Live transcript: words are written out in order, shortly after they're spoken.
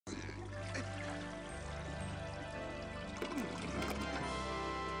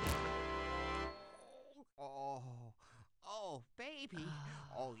baby.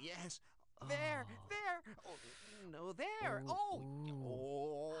 Oh, yes. There, there. Oh, no, there. Oh,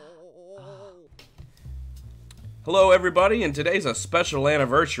 oh. Hello everybody, and today's a special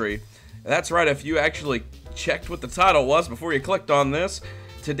anniversary. That's right, if you actually checked what the title was before you clicked on this,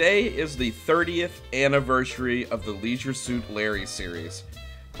 today is the 30th anniversary of the Leisure Suit Larry series.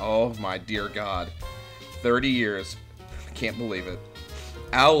 Oh my dear God. 30 years. I can't believe it.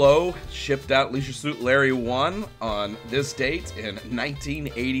 Lowe shipped out Leisure Suit Larry 1 on this date in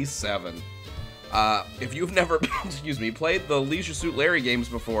 1987. If you've never, played the Leisure Suit Larry games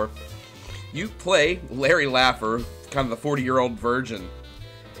before, you play Larry Laffer, kind of the 40-year-old virgin,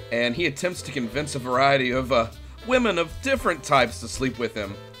 and he attempts to convince a variety of women of different types to sleep with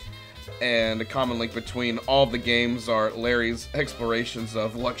him. And a common link between all of the games are Larry's explorations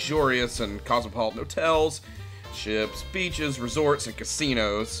of luxurious and cosmopolitan hotels, ships, beaches, resorts, and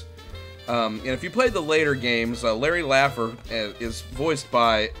casinos. And if you played the later games, Larry Laffer is voiced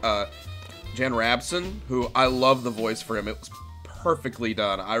by Jan Rabson, who I love the voice for him. It was perfectly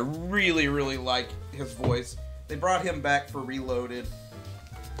done. I really, really like his voice. They brought him back for Reloaded.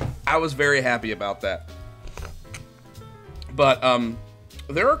 I was very happy about that. But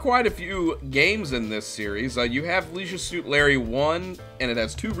there are quite a few games in this series. You have Leisure Suit Larry 1, and it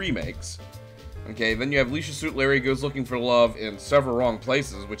has 2 remakes. Okay, then you have Leisure Suit Larry Goes Looking for Love in Several Wrong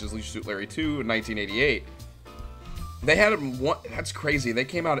Places, which is Leisure Suit Larry 2 in 1988. They had one, that's crazy. They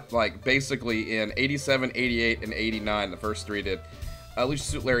came out like basically in 87, 88, and 89. The first 3 did. Leisure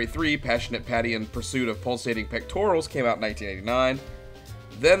Suit Larry 3, Passionate Patty in Pursuit of Pulsating Pectorals, came out in 1989.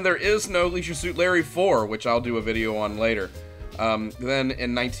 Then there is no Leisure Suit Larry 4, which I'll do a video on later. Then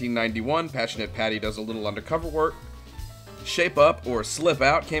in 1991, Passionate Patty does a little undercover work. Shape Up or Slip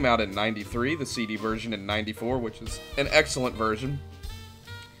Out came out in 93, the CD version in 94, which is an excellent version.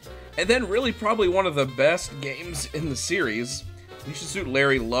 And then really probably one of the best games in the series, Leisure Suit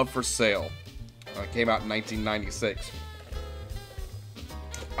Larry Love for Sale. Came out in 1996.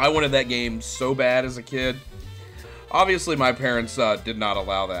 I wanted that game so bad as a kid. Obviously my parents did not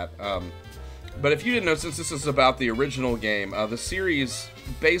allow that. But if you didn't know, since this is about the original game, the series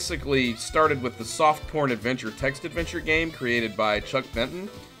basically started with the soft porn adventure text adventure game created by Chuck Benton.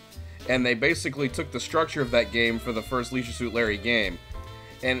 And they basically took the structure of that game for the first Leisure Suit Larry game.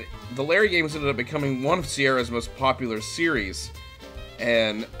 And the Larry games ended up becoming one of Sierra's most popular series.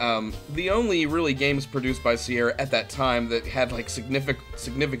 And the only really games produced by Sierra at that time that had like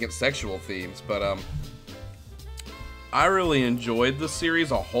significant sexual themes. But I really enjoyed the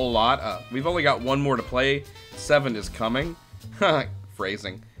series a whole lot. We've only got one more to play. 7 is coming.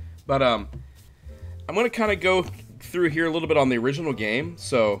 Phrasing. But I'm going to kind of go through here a little bit on the original game.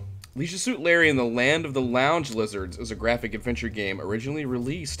 So, Leisure Suit Larry and the Land of the Lounge Lizards is a graphic adventure game originally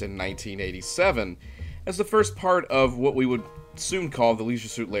released in 1987 as the first part of what we would soon call the Leisure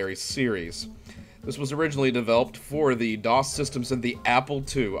Suit Larry series. This was originally developed for the DOS systems and the Apple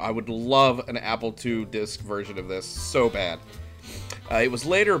II. I would love an Apple II disc version of this so bad. It was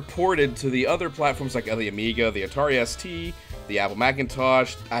later ported to the other platforms like the Amiga, the Atari ST, the Apple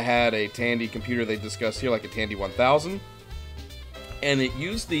Macintosh. I had a Tandy computer they discussed here, like a Tandy 1000. And it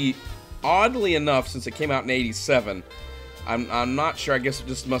used the, oddly enough, since it came out in 87, I'm not sure, I guess it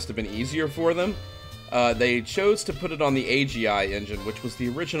just must have been easier for them. They chose to put it on the AGI engine, which was the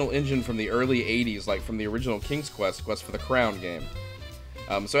original engine from the early 80s, like from the original King's Quest, Quest for the Crown game.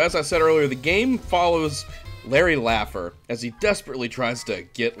 So as I said earlier, the game follows Larry Laffer as he desperately tries to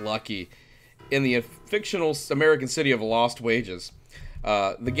get lucky in the fictional American city of Lost Wages.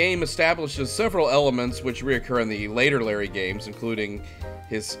 The game establishes several elements which reoccur in the later Larry games, including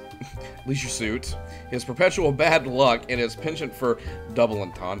his leisure suit, his perpetual bad luck, and his penchant for double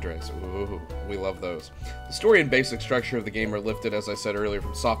entendres. Ooh, we love those. The story and basic structure of the game are lifted, as I said earlier,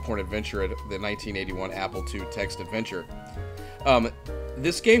 from soft porn adventure at the 1981 Apple II text adventure.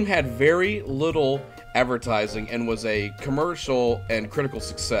 This game had very little advertising and was a commercial and critical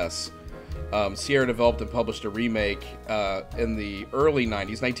success. Sierra developed and published a remake in the early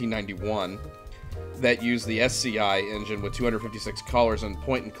 90s, 1991, that used the SCI engine with 256 colors and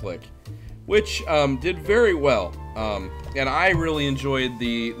point and click, which did very well. And I really enjoyed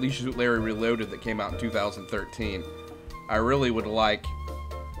the Leisure Suit Larry Reloaded that came out in 2013. I really would like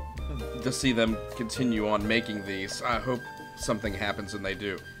to see them continue on making these. I hope something happens and they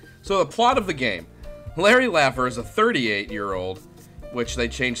do. So the plot of the game. Larry Laffer is a 38-year-old, which they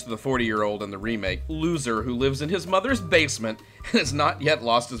changed to the 40-year-old in the remake, loser who lives in his mother's basement and has not yet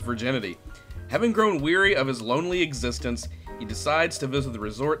lost his virginity. Having grown weary of his lonely existence, he decides to visit the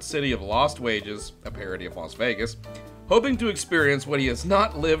resort city of Lost Wages, a parody of Las Vegas, hoping to experience what he has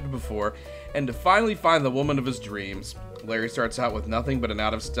not lived before and to finally find the woman of his dreams. Larry starts out with nothing but an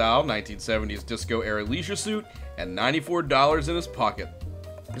out-of-style 1970s disco-era leisure suit and $94 in his pocket.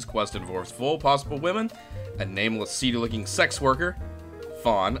 His quest involves full possible women, a nameless, seedy-looking sex worker,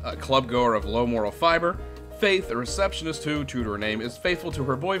 Fawn, a club-goer of low moral fiber, Faith, a receptionist who, true to her name, is faithful to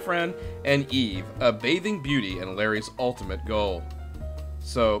her boyfriend, and Eve, a bathing beauty and Larry's ultimate goal.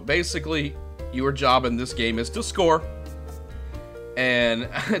 So, basically, your job in this game is to score, and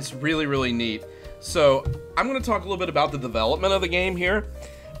it's really, really neat. So, I'm going to talk a little bit about the development of the game here.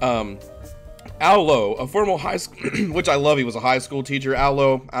 Al Lowe, a former high school, which I love, he was a high school teacher. Al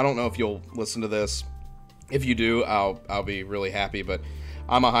Lowe, I don't know if you'll listen to this. If you do, I'll be really happy, but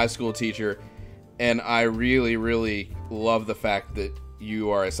I'm a high school teacher, and I really, really love the fact that you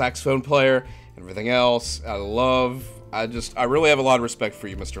are a saxophone player and everything else. I really have a lot of respect for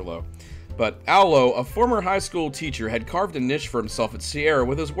you, Mr. Lowe. But Al Lowe, a former high school teacher, had carved a niche for himself at Sierra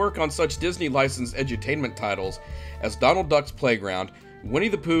with his work on such Disney-licensed edutainment titles as Donald Duck's Playground, Winnie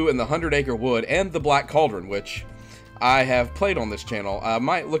the Pooh and the 100-Acre Wood, and The Black Cauldron, which I have played on this channel. I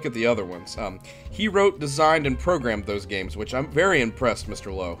might look at the other ones. He wrote, designed, and programmed those games, which I'm very impressed,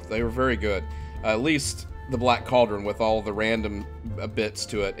 Mr. Lowe. They were very good. At least The Black Cauldron with all the random bits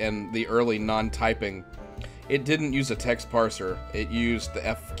to it and the early non-typing. It didn't use a text parser. It used the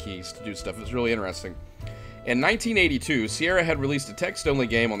F keys to do stuff. It was really interesting. In 1982, Sierra had released a text-only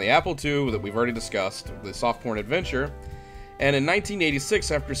game on the Apple II that we've already discussed, the Soft Porn Adventure. And in 1986,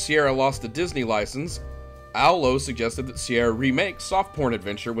 after Sierra lost the Disney license, Al Lowe suggested that Sierra remake Soft Porn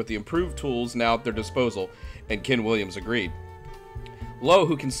Adventure with the improved tools now at their disposal, and Ken Williams agreed. Lowe,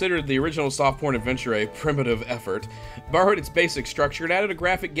 who considered the original Soft Porn Adventure a primitive effort, borrowed its basic structure and added a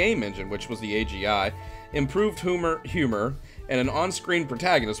graphic game engine, which was the AGI, improved humor, and an on-screen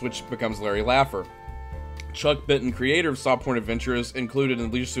protagonist, which becomes Larry Laffer. Chuck Benton, creator of Soft Porn Adventure, is included in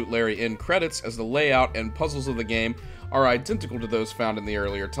Leisure Suit Larry end credits, as the layout and puzzles of the game are identical to those found in the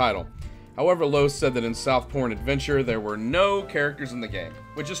earlier title. However, Lowe said that in Soft Porn Adventure there were no characters in the game,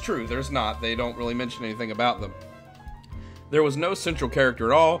 which is true, there's not. They don't really mention anything about them. There was no central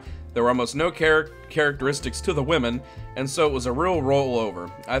character at all, there were almost no characteristics to the women, and so it was a real rollover.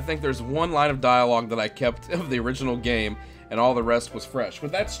 I think there's one line of dialogue that I kept of the original game, and all the rest was fresh.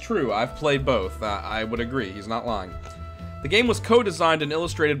 But that's true, I've played both. I would agree, he's not lying. The game was co-designed and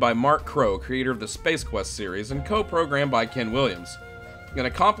illustrated by Mark Crow, creator of the Space Quest series, and co-programmed by Ken Williams. An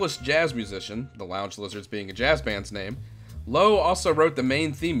accomplished jazz musician, the Lounge Lizards being a jazz band's name, Lowe also wrote the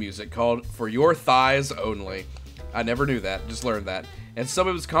main theme music called For Your Thighs Only. I never knew that, just learned that. And some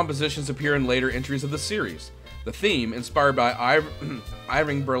of his compositions appear in later entries of the series. The theme, inspired by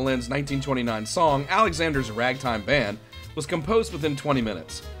Irving Berlin's 1929 song, Alexander's Ragtime Band, was composed within 20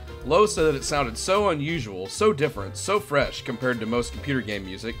 minutes. Lowe said that it sounded so unusual, so different, so fresh compared to most computer game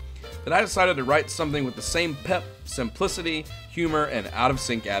music, that I decided to write something with the same pep, simplicity, humor, and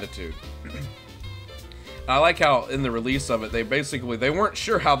out-of-sync attitude. I like how in the release of it, they weren't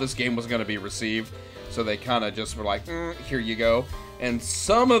sure how this game was going to be received, so they kind of just were like, here you go. And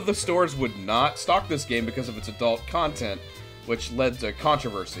some of the stores would not stock this game because of its adult content, which led to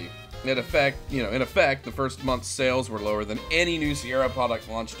controversy. In effect, the first month's sales were lower than any new Sierra product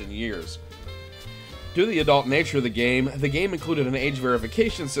launched in years. Due to the adult nature of the game included an age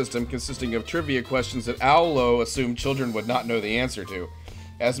verification system consisting of trivia questions that Al Lowe assumed children would not know the answer to.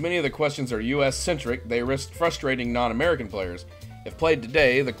 As many of the questions are US-centric, they risked frustrating non-American players. If played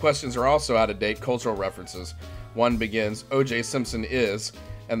today, the questions are also out-of-date cultural references. One begins, O.J. Simpson is,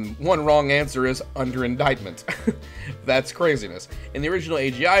 and one wrong answer is under indictment. That's craziness. In the original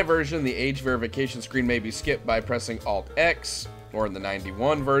AGI version, the age verification screen may be skipped by pressing Alt-X, or in the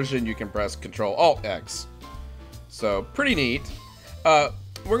 91 version, you can press Control-Alt-X. So, pretty neat. We're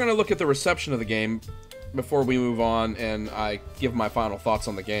going to look at the reception of the game before we move on and I give my final thoughts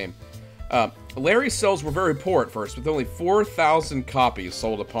on the game. Larry's sales were very poor at first, with only 4,000 copies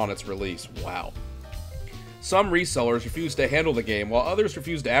sold upon its release. Wow. Some resellers refused to handle the game, while others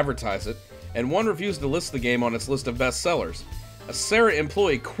refused to advertise it, and one refused to list the game on its list of bestsellers. A Sierra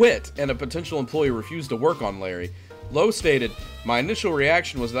employee quit, and a potential employee refused to work on Larry. Lowe stated, "My initial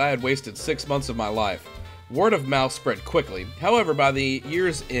reaction was that I had wasted 6 months of my life." Word of mouth spread quickly. However, by the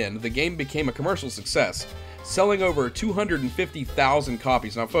year's end, the game became a commercial success, selling over 250,000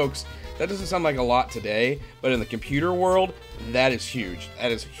 copies. Now, folks, that doesn't sound like a lot today, but in the computer world, that is huge.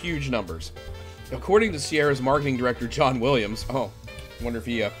 That is huge numbers. According to Sierra's marketing director, John Williams, I wonder if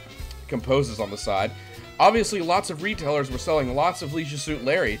he composes on the side, obviously lots of retailers were selling lots of Leisure Suit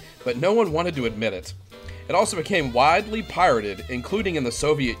Larry, but no one wanted to admit it. It also became widely pirated, including in the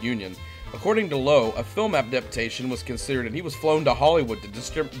Soviet Union. According to Lowe, a film adaptation was considered, and he was flown to Hollywood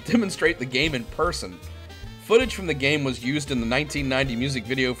to demonstrate the game in person. Footage from the game was used in the 1990 music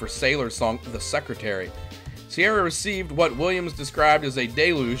video for Sailor's song The Secretary. Sierra received what Williams described as a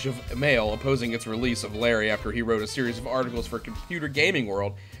deluge of mail opposing its release of Larry after he wrote a series of articles for Computer Gaming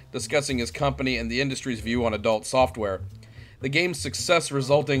World discussing his company and the industry's view on adult software. The game's success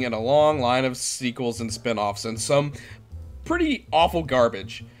resulting in a long line of sequels and spin-offs and some pretty awful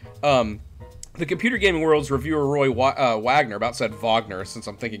garbage. The Computer Gaming World's reviewer Roy Wagner, about said Wagner since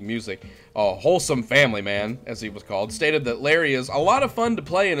I'm thinking music, a wholesome family man, as he was called, stated that Larry is a lot of fun to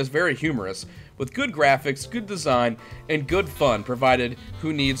play and is very humorous, with good graphics, good design, and good fun, provided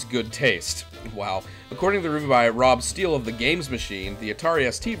who needs good taste. Wow. According to the review by Rob Steele of the Games Machine, the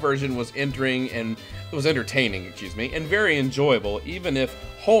Atari ST version was entertaining, and very enjoyable, even if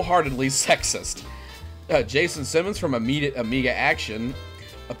wholeheartedly sexist. Jason Simmons from Amiga Action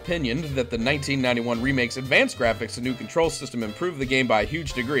opinioned that the 1991 remake's advanced graphics and new control system improved the game by a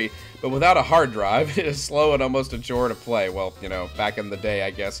huge degree, but without a hard drive, it is slow and almost a chore to play. Well, you know, back in the day, I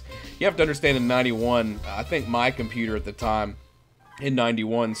guess. You have to understand in 91, I think my computer at the time, in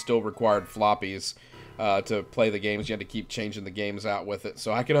 91, still required floppies to play the games. You had to keep changing the games out with it,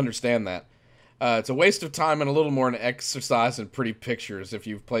 so I could understand that. It's a waste of time and a little more an exercise in pretty pictures if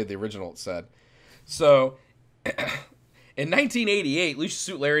you've played the original, it said. So, in 1988, Leisure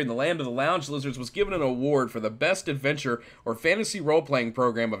Suit Larry in the Land of the Lounge Lizards was given an award for the Best Adventure or Fantasy Role-Playing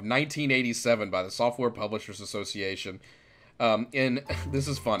Program of 1987 by the Software Publishers Association. This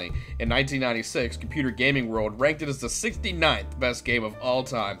is funny, in 1996, Computer Gaming World ranked it as the 69th best game of all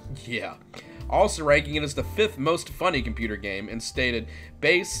time. Yeah. Also ranking it as the 5th most funny computer game, and stated,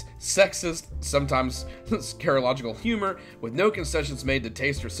 base, sexist, sometimes scatological humor, with no concessions made to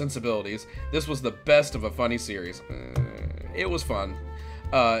taste or sensibilities. This was the best of a funny series. It was fun.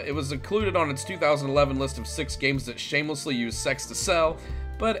 It was included on its 2011 list of 6 games that shamelessly use sex to sell,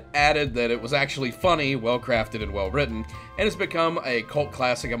 but added that it was actually funny, well-crafted, and well-written, and has become a cult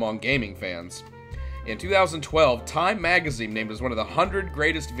classic among gaming fans. In 2012, Time magazine named it as one of the 100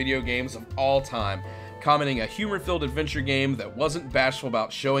 greatest video games of all time, commenting a humor-filled adventure game that wasn't bashful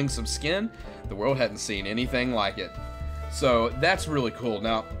about showing some skin. The world hadn't seen anything like it. So that's really cool.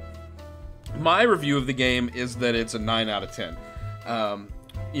 Now, my review of the game is that it's a 9 out of 10.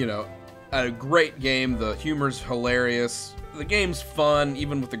 You know, a great game. The humor's hilarious. The game's fun,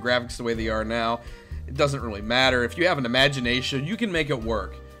 even with the graphics the way they are now. It doesn't really matter. If you have an imagination, you can make it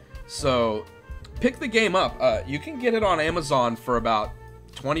work. So pick the game up. You can get it on Amazon for about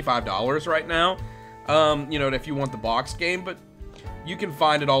 $25 right now. You know, if you want the box game, but you can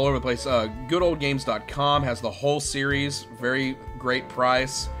find it all over the place. GoodOldGames.com has the whole series. Very great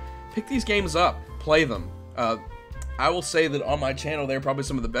price. Pick these games up. Play them. I will say that on my channel, they're probably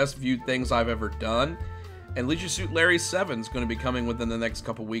some of the best viewed things I've ever done. And Leisure Suit Larry 7 is going to be coming within the next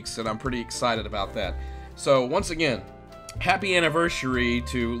couple weeks, and I'm pretty excited about that. So, once again, happy anniversary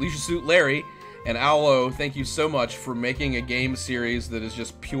to Leisure Suit Larry, and Lowe, thank you so much for making a game series that is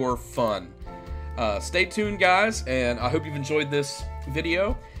just pure fun. Stay tuned, guys, and I hope you've enjoyed this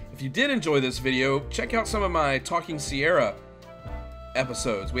video. If you did enjoy this video, check out some of my Talking Sierra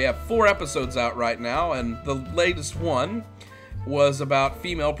episodes. We have 4 episodes out right now, and the latest one was about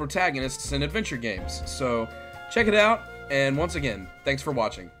female protagonists in adventure games. So check it out, and once again, thanks for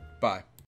watching. Bye.